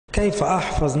كيف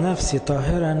أحفظ نفسي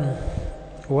طاهرا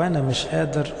وأنا مش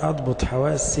قادر أضبط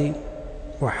حواسي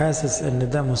وحاسس إن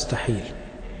ده مستحيل؟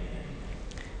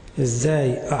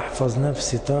 إزاي أحفظ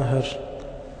نفسي طاهر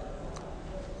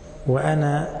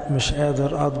وأنا مش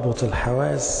قادر أضبط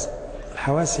الحواس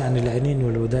يعني العينين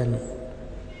والودان،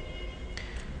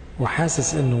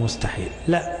 وحاسس إنه مستحيل؟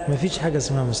 لا، مفيش حاجة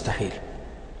اسمها مستحيل.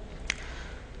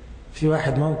 في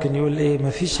واحد ممكن يقول إيه،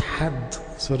 مفيش حد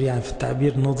سوري يعني في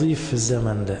التعبير نظيف في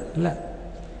الزمن ده. لا،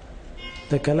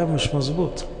 ده كلام مش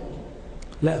مظبوط.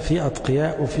 لا، في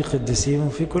أتقياء وفي قديسين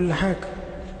وفي كل حاجة،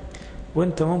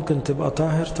 وانت ممكن تبقى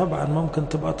طاهر، طبعا ممكن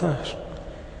تبقى طاهر،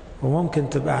 وممكن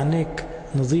تبقى عينيك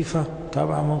نظيفة،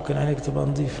 طبعا ممكن عينيك تبقى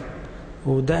نظيفة،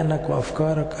 ودانك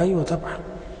وأفكارك أيوة طبعا،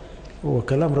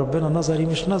 وكلام ربنا نظري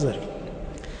مش نظري.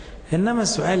 إنما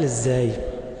السؤال إزاي؟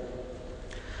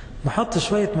 نحط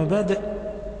شوية مبادئ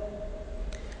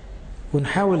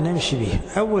ونحاول نمشي بيها.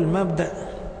 أول مبدأ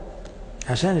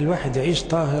عشان الواحد يعيش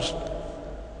طاهر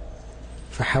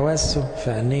في حواسه،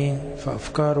 في عينيه، في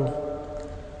أفكاره،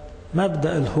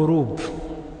 مبدأ الهروب.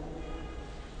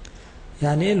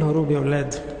 يعني إيه الهروب يا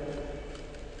أولاد؟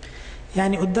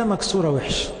 يعني قدامك صورة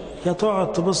وحشة، يا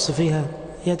تقعد تبص فيها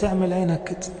يا تعمل عينك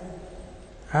كده.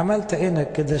 عملت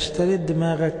عينك كده، اشتريت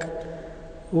دماغك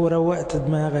وروقت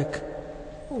دماغك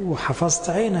وحفظت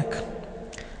عينك،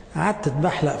 قعدت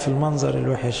تبحلق في المنظر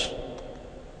الوحش،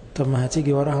 طب ما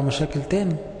هتيجي وراها مشاكل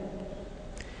تاني.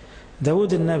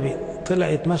 داود النبي طلع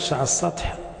يتمشى على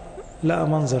السطح، لقى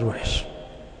منظر وحش.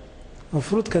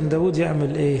 المفروض كان داود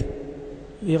يعمل ايه؟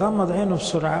 يغمض عينه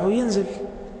بسرعة وينزل،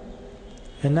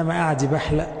 انما قاعد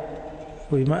يبحلق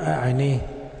ويمقع عينيه،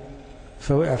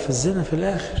 فوقع في الزنا في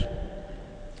الاخر،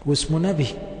 واسمه نبي.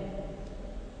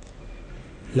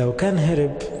 لو كان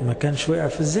هرب ما كانش وقع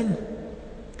في الزنا.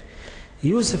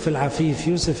 يوسف العفيف،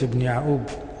 يوسف ابن يعقوب،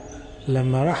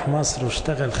 لما راح مصر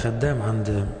واشتغل خدام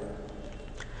عند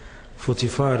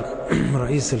فوتيفار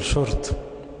رئيس الشرط،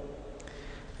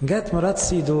 جات مرات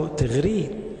سيده تغريه،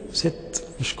 ست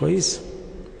مش كويسة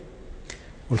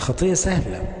والخطية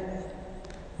سهلة،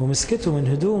 ومسكته من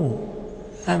هدومه،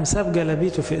 قام ساب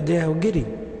جلابيته في ايديها وجري.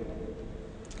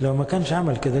 لو ما كانش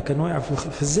عمل كده كان وقع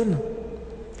في الزنا.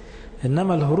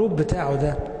 انما الهروب بتاعه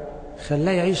ده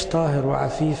خلاه يعيش طاهر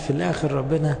وعفيف. في الاخر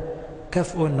ربنا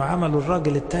كافئه انه عمله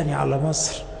الراجل التاني على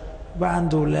مصر، بقى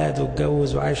عنده اولاد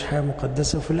واتجوز وعايش حياة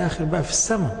مقدسة، وفي الاخر بقى في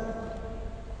السماء.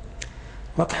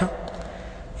 واضحة؟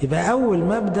 يبقى اول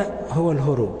مبدأ هو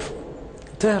الهروب.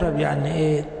 تهرب يعني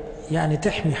ايه؟ يعني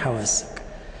تحمي حواسك.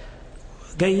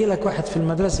 جاي لك واحد في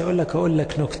المدرسة يقول لك هقول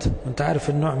لك نكتة، وانت عارف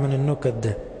النوع من النكت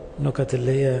ده، النكت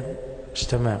اللي هي مش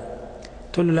تمام،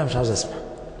 تقول له لا مش عاوز اسمع.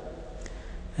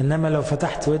 انما لو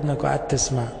فتحت ودنك وقعدت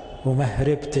تسمع وما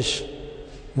هربتش،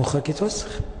 مخك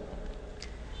يتوسخ،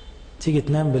 تيجي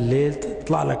تنام بالليل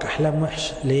تطلع لك احلام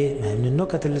وحشه. ليه؟ ما هي من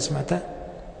النكت اللي سمعتها.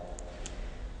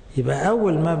 يبقى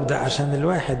اول مبدأ عشان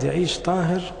الواحد يعيش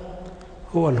طاهر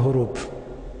هو الهروب.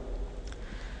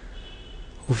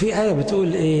 وفي آية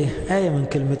بتقول ايه؟ آية من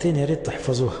كلمتين يا ريت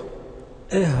تحفظوها: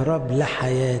 اهرب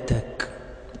لحياتك.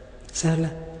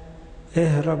 سهلة،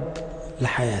 اهرب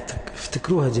لحياتك.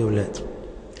 افتكروها دي ولاد.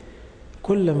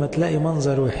 كل ما تلاقي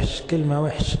منظر وحش، كلمة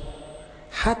وحشة،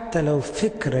 حتى لو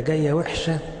فكرة جاية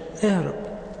وحشة، اهرب.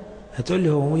 هتقول لي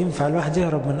هو ينفع الواحد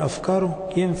يهرب من أفكاره؟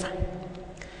 ينفع.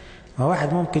 ما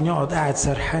واحد ممكن يقعد قاعد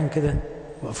سرحان كده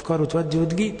وأفكاره تودي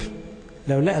وتجيب،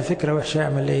 لو لقى فكرة وحشة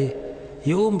يعمل ايه؟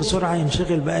 يقوم بسرعة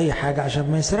ينشغل بأي حاجة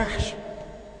عشان ما يسرحش.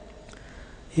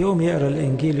 يقوم يقرأ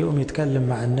الإنجيل، يقوم يتكلم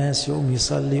مع الناس، يقوم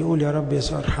يصلي، يقول يا رب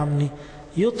يسوع ارحمني،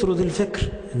 يطرد الفكر.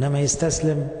 إنما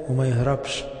يستسلم وما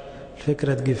يهربش،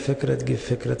 الفكرة تجيب فكرة تجيب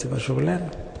فكرة، تبقى شغلانة،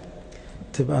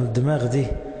 تبقى الدماغ دي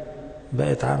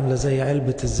بقت عاملة زي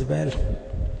علبة الزبالة.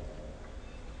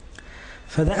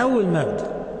 فده أول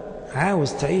مبدأ.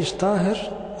 عاوز تعيش طاهر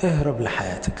اهرب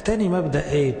لحياتك. تاني مبدأ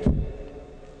ايه؟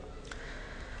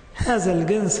 هذا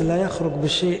الجنس لا يخرج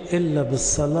بشيء إلا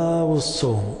بالصلاة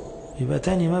والصوم. يبقى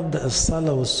تاني مبدأ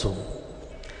الصلاة والصوم.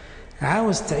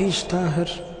 عاوز تعيش طاهر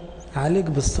عليك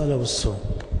بالصلاة والصوم.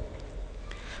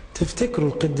 تفتكروا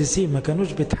القديسين ما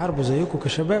كانوش بيتحاربوا زيكم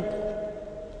كشباب؟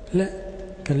 لا،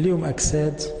 كان ليهم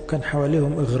أجساد وكان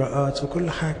حواليهم إغراءات وكل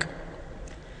حاجة.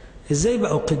 إزاي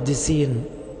بقوا قديسين؟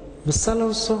 بالصلاة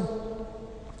والصوم.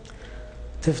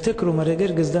 تفتكروا ماري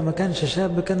جرجس ده ما كانش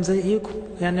شاب، كان زيكم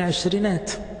يعني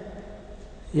عشرينات،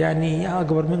 يعني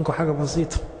أكبر منكم حاجة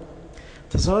بسيطة.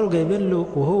 تصوروا جايبين له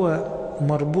وهو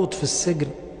مربوط في السجن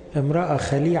امرأة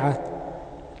خليعة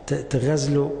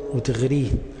تغزله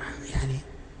وتغريه، يعني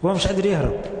هو مش قادر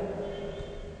يهرب.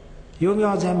 يوم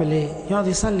يقعد يعمل ايه؟ يقعد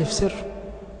يصلي في سر،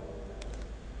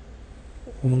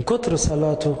 ومن كتر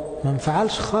صلاته ما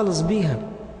انفعلش خالص بيها،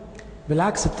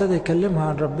 بالعكس ابتدى يكلمها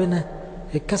عن ربنا،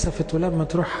 اتكسفت ولما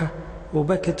تروحها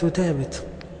وبكت وتابت،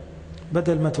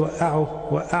 بدل ما توقعه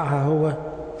وقعها هو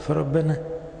في ربنا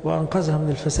وأنقذها من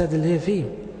الفساد اللي هي فيه.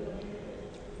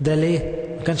 ده ليه؟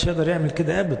 ما كانش يقدر يعمل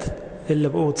كده أبدا إلا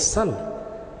بقوة الصلاة،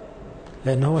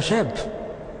 لأنه هو شاب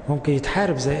ممكن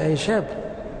يتحارب زي أي شاب،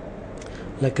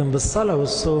 لكن بالصلاة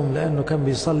والصوم لأنه كان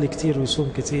بيصلي كتير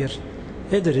ويصوم كتير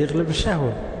قدر يغلب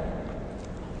الشهوة.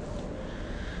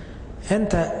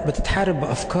 أنت بتتحارب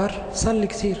بأفكار، صلي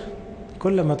كتير.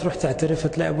 كل ما تروح تعترف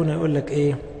تلاقي أبونا يقول لك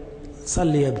إيه؟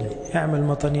 صلي يا ابني، اعمل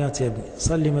مطنيات يا ابني،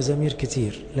 صلي مزامير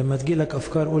كتير. لما تجيلك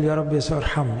أفكار قول يا رب يسوع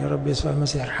ارحمني، يا رب يسوع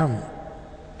المسيح ارحمني.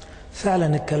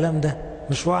 فعلا الكلام ده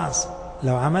مش وعظ،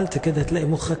 لو عملت كده تلاقي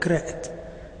مخك راقد،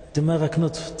 دماغك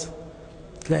نطفت،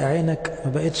 تلاقي عينك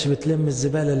ما بقتش بتلم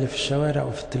الزبالة اللي في الشوارع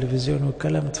وفي التلفزيون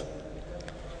والكلام ده.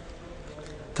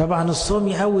 طبعا الصوم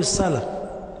يقوي الصلاة،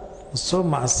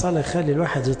 الصوم مع الصلاة يخلي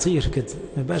الواحد يطير كده،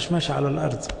 ما يبقاش ماشي على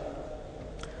الأرض.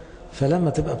 فلما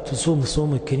تبقى بتصوم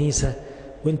صوم الكنيسة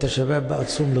وانت شباب بقى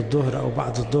تصوم للظهر أو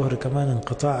بعد الظهر كمان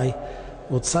انقطاعي،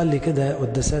 وتصلي كده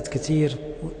قداسات كتير،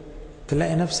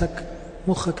 تلاقي نفسك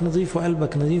مخك نظيف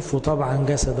وقلبك نظيف وطبعا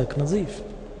جسدك نظيف.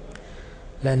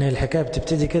 لأن الحكاية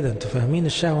بتبتدي كده، انتوا فاهمين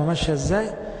الشهوة ماشية ازاي؟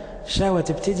 الشهوة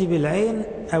تبتدي بالعين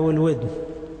أو الودن،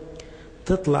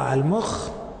 تطلع على المخ،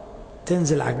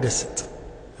 تنزل على الجسد.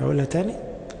 أقولها تاني،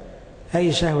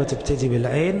 أي شهوة تبتدي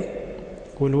بالعين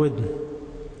والودن،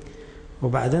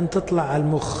 وبعدين تطلع على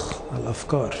المخ، على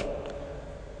الأفكار،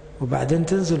 وبعدين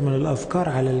تنزل من الأفكار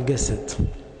على الجسد.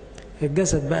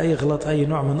 الجسد بقى يغلط أي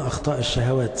نوع من أخطاء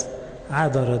الشهوات،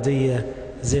 عادة ردية،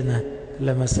 زنا،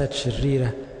 لمسات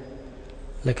شريرة،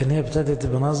 لكن هي ابتدت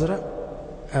بنظرة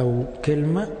أو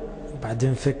كلمة،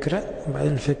 بعدين فكرة،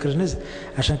 بعدين الفكر نزل.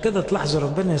 عشان كده تلاحظوا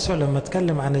ربنا يسوع لما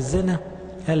اتكلم عن الزنا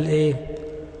قال إيه؟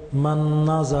 من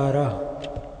نظر،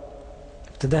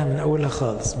 ابتداها من أولها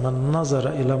خالص، من نظر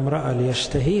إلى امرأة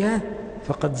ليشتهيها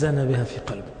فقد زنى بها في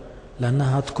قلبه،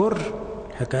 لأنها هتكر،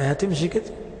 الحكاية هتمشي كده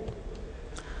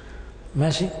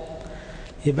ماشي.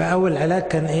 يبقى أول علاج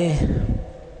كان إيه؟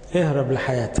 اهرب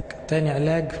لحياتك. تاني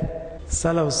علاج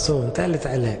الصلاة والصوم. تالت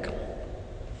علاج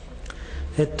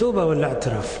التوبة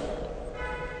والاعتراف.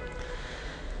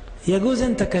 يجوز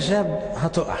أنت كشاب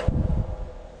هتقع،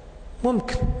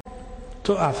 ممكن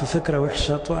تقع في فكرة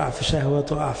وحشة، تقع في شهوة،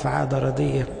 تقع في عادة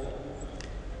ردية،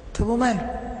 طب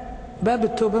وماله؟ باب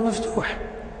التوبة مفتوح،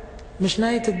 مش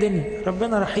نهاية الدنيا.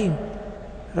 ربنا رحيم،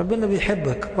 ربنا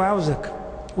بيحبك وعاوزك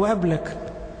وقبلك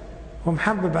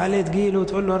ومحبب عليه، تجيله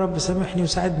وتقول له يا رب سامحني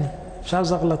وساعدني، مش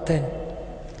عاوز أغلط تاني.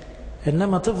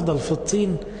 إنما تفضل في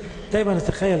الطين. دايما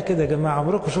نتخيل كده يا جماعة،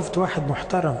 عمركم شفت واحد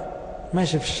محترم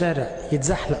ماشي في الشارع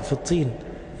يتزحلق في الطين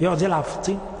يقعد يلعب في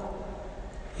الطين؟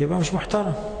 يبقى مش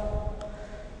محترم.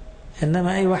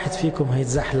 إنما أي واحد فيكم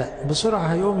هيتزحلق بسرعة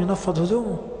هيقوم ينفض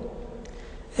هدومه.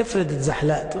 افرض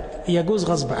اتزحلقت، يجوز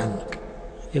غصب عنك،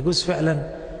 يجوز فعلا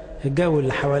الجو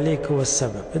اللي حواليك هو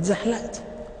السبب، اتزحلقت،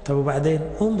 طب وبعدين؟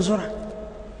 قوم بسرعة،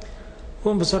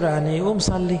 قوم بسرعة. يعني قوم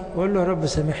صلي وقول له يا رب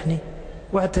سامحني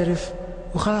واعترف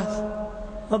وخلاص،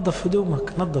 نظف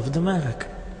هدومك، نظف دماغك.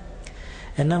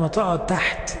 إنما تقعد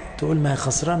تحت تقول ما هي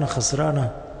خسرانة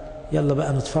خسرانة، يلا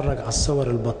بقى نتفرج على الصور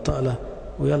البطالة،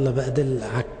 ويلا بقى دل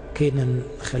عكينا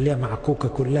نخليها معكوكة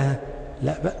كلها،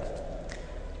 لا بقى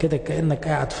كده كأنك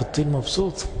قاعد في الطين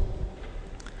مبسوط.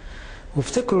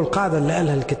 وافتكروا القاعدة اللي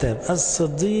قالها الكتاب،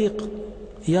 الصديق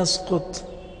يسقط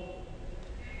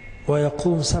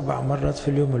ويقوم 7 مرات في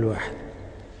اليوم الواحد.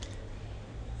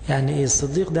 يعني ايه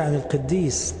الصديق ده؟ يعني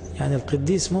القديس. يعني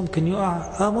القديس ممكن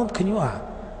يقع، ممكن يقع،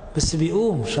 بس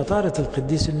بيقوم. شطارة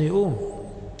القديس انه يقوم.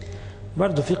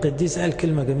 برضو في قديس قال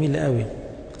كلمة جميلة قوي،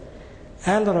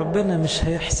 قال ربنا مش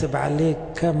هيحسب عليك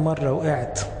كم مرة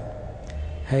وقعت،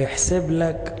 هيحسب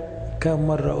لك كم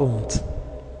مرة قمت.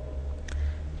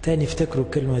 تاني افتكروا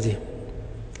الكلمة دي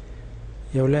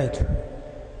يا ولاد،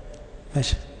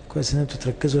 ماشي كويس ان انتوا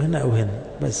تركزوا هنا او هنا،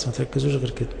 بس ما تركزوش غير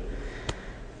كده.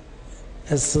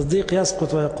 الصديق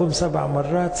يسقط ويقوم 7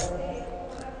 مرات،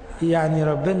 يعني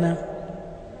ربنا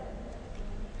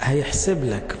هيحسب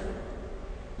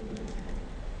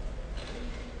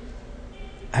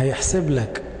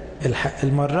لك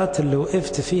المرات اللي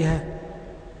وقفت فيها،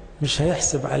 مش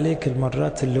هيحسب عليك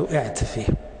المرات اللي وقعت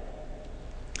فيها.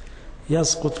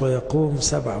 يسقط ويقوم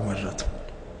 7 مرات.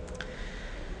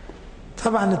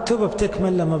 طبعا التوبة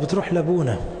بتكمل لما بتروح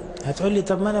لابونا. هتقول لي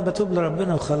طب ما انا بتوب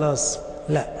لربنا وخلاص.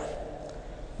 لا،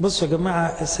 بصوا يا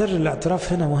جماعة، سر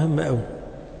الاعتراف هنا مهم قوي.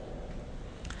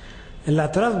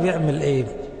 الاعتراف بيعمل ايه؟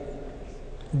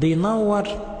 بينور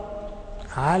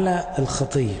على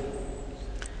الخطية.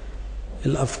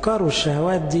 الأفكار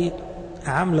والشهوات دي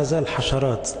عاملة زي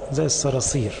الحشرات، زي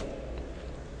الصراصير.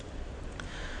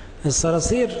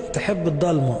 الصراصير تحب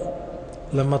الضلمة،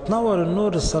 لما تنور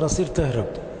النور الصراصير تهرب.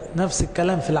 نفس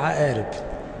الكلام في العقارب،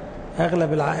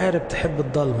 أغلب العقارب تحب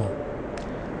الضلمة،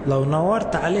 لو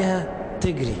نورت عليها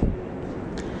تجري.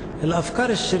 الأفكار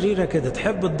الشريرة كده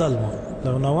تحب الضلمة،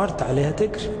 لو نورت عليها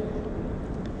تجري.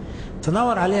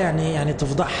 تنور عليها يعني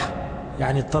تفضحها،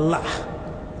 يعني تطلعها.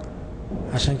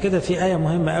 عشان كده في آية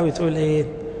مهمة قوي تقول إيه؟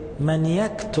 من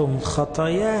يكتم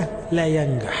خطاياه لا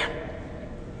ينجح.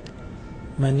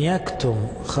 من يكتم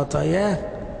خطاياه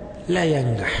لا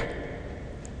ينجح.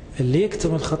 اللي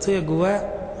يكتم الخطية جواه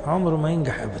عمره ما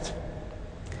ينجح أبدا.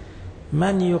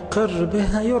 من يقر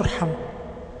بها يرحم.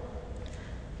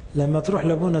 لما تروح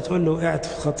لابونا تقول له وقعت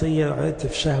في خطية وقعت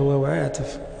في شهوة وقعت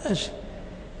في ماشي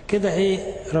كده، ايه،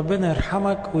 ربنا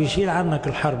يرحمك ويشيل عنك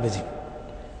الحرب دي.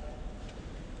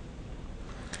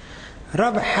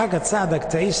 رابع حاجة تساعدك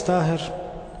تعيش طاهر،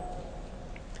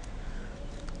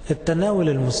 التناول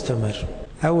المستمر.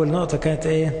 أول نقطة كانت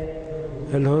ايه؟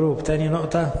 الهروب. تاني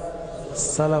نقطة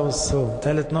الصلاة والصوم.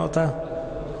 ثالث نقطة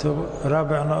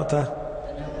رابع نقطة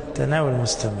تناول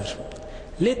مستمر.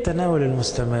 ليه التناول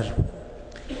المستمر؟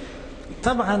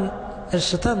 طبعا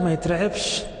الشيطان ما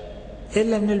يترعبش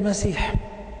إلا من المسيح.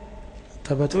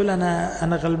 طب هتقول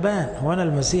أنا غلبان، هو أنا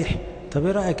المسيح؟ طب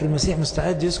إيه رأيك المسيح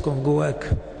مستعد يسكن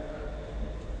جواك؟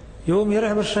 يقوم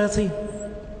يرعب الشياطين.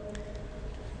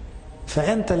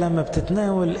 فأنت لما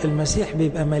بتتناول المسيح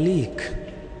بيبقى مليك،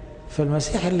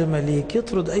 فالمسيح اللي مليك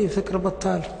يطرد أي فكرة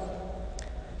بطال،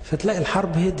 فتلاقي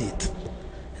الحرب هديت.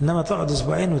 إنما تقعد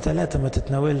أسبوعين وثلاثة ما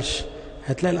تتناولش،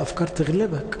 هتلاقي الأفكار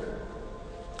تغلبك.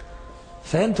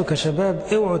 فأنتوا كشباب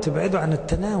اوعوا تبعدوا عن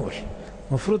التناول.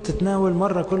 المفروض تتناول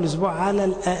مرة كل أسبوع على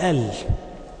الأقل،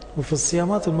 وفي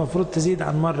الصيامات المفروض تزيد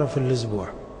عن مرة في الأسبوع.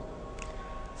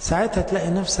 ساعتها تلاقي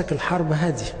نفسك الحرب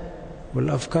هادية،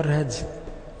 والأفكار هادية،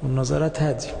 والنظرات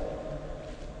هادية.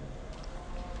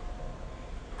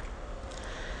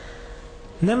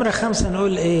 نمرة 5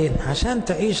 نقول ايه عشان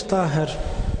تعيش طاهر؟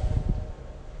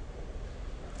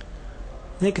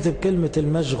 نكتب كلمة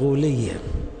المشغولية.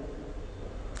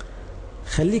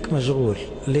 خليك مشغول.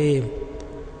 ليه؟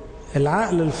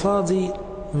 العقل الفاضي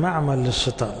معمل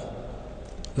للشيطان.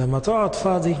 لما تقعد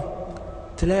فاضي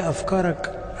تلاقي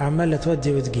أفكارك عمالة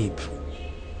تودي وتجيب،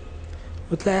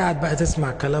 وتلاقي قاعد بقى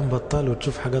تسمع كلام بطال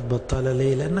وتشوف حاجات بطالة.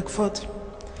 ليه؟ لأنك فاضي.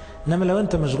 إنما لو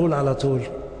أنت مشغول على طول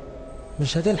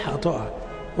مش هتلحق تقع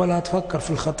ولا هتفكر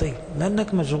في الخطية،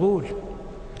 لأنك مشغول.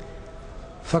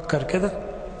 فكر كده،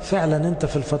 فعلا أنت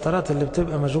في الفترات اللي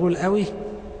بتبقى مشغول قوي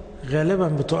غالبا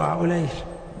بتقع قليل.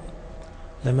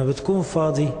 لما بتكون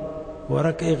فاضي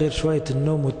وراك ايه غير شوية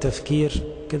النوم والتفكير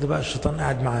كده، بقى الشيطان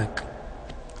قاعد معاك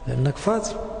لأنك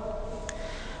فاضي.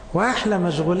 وأحلى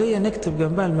مشغولية نكتب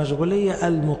جنبها المشغولية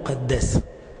المقدسة.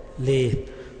 ليه؟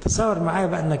 تصور معايا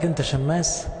بقى أنك أنت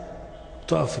شماس،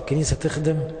 بتقف في الكنيسة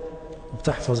تخدم،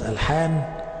 وبتحفظ ألحان،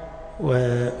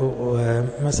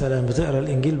 ومثلا بتقرأ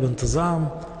الإنجيل بانتظام،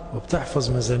 وبتحفظ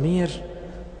مزامير،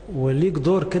 وليك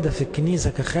دور كده في الكنيسة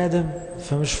كخادم.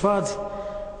 فمش فاضي،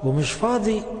 ومش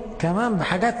فاضي كمان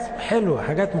بحاجات حلوة،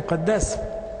 حاجات مقدسة.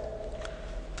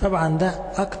 طبعا ده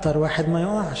أكتر واحد ما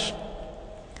يقعش،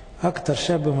 أكتر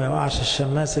شاب ما يقعش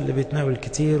الشماس اللي بيتناول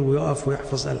كتير ويقف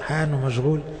ويحفظ ألحان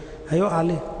ومشغول، هيقع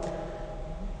عليه.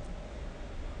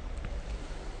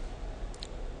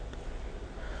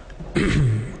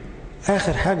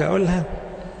 آخر حاجة أقولها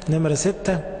نمرة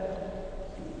 6.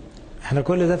 احنا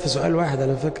كل ده في سؤال واحد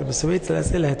على فكرة، بس بقية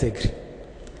الأسئلة هتجري.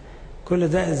 كل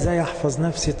ده ازاي احفظ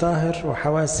نفسي طاهر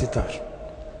وحواسي طاهر.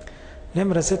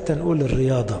 نمرة 6 نقول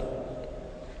الرياضة.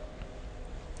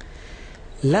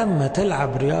 لما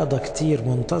تلعب رياضة كتير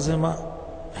منتظمة،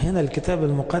 هنا الكتاب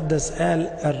المقدس قال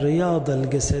الرياضة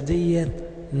الجسدية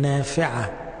نافعة.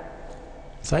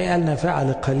 صحيح قال نافعة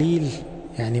لقليل،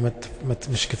 يعني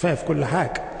مش كفاية في كل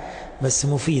حاجة، بس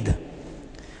مفيدة.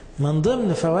 من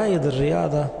ضمن فوائد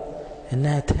الرياضة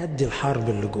انها تهدي الحرب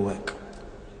اللي جواك،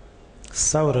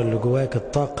 الثورة اللي جواك،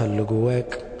 الطاقة اللي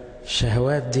جواك،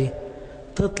 الشهوات دي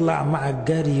تطلع مع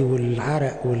الجري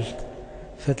والعرق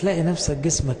فتلاقي نفسك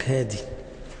جسمك هادي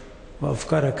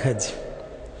وأفكارك هادي.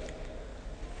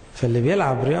 فاللي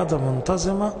بيلعب رياضة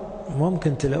منتظمة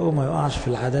ممكن تلاقوه ما يقعش في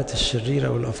العادات الشريرة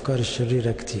والأفكار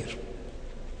الشريرة كتير.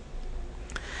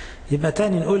 يبقى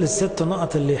تاني نقول ال6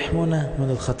 نقط اللي يحمونا من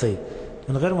الخطية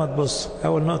من غير ما تبص.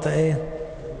 أول نقطة ايه؟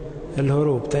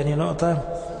 الهروب. تاني نقطة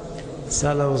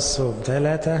الصلاة والصوم.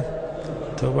 3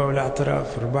 توبة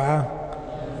والاعتراف. 4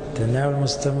 تناول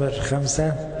مستمر.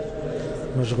 5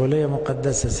 مشغولية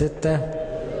مقدسة. 6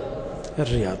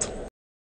 الرياضة.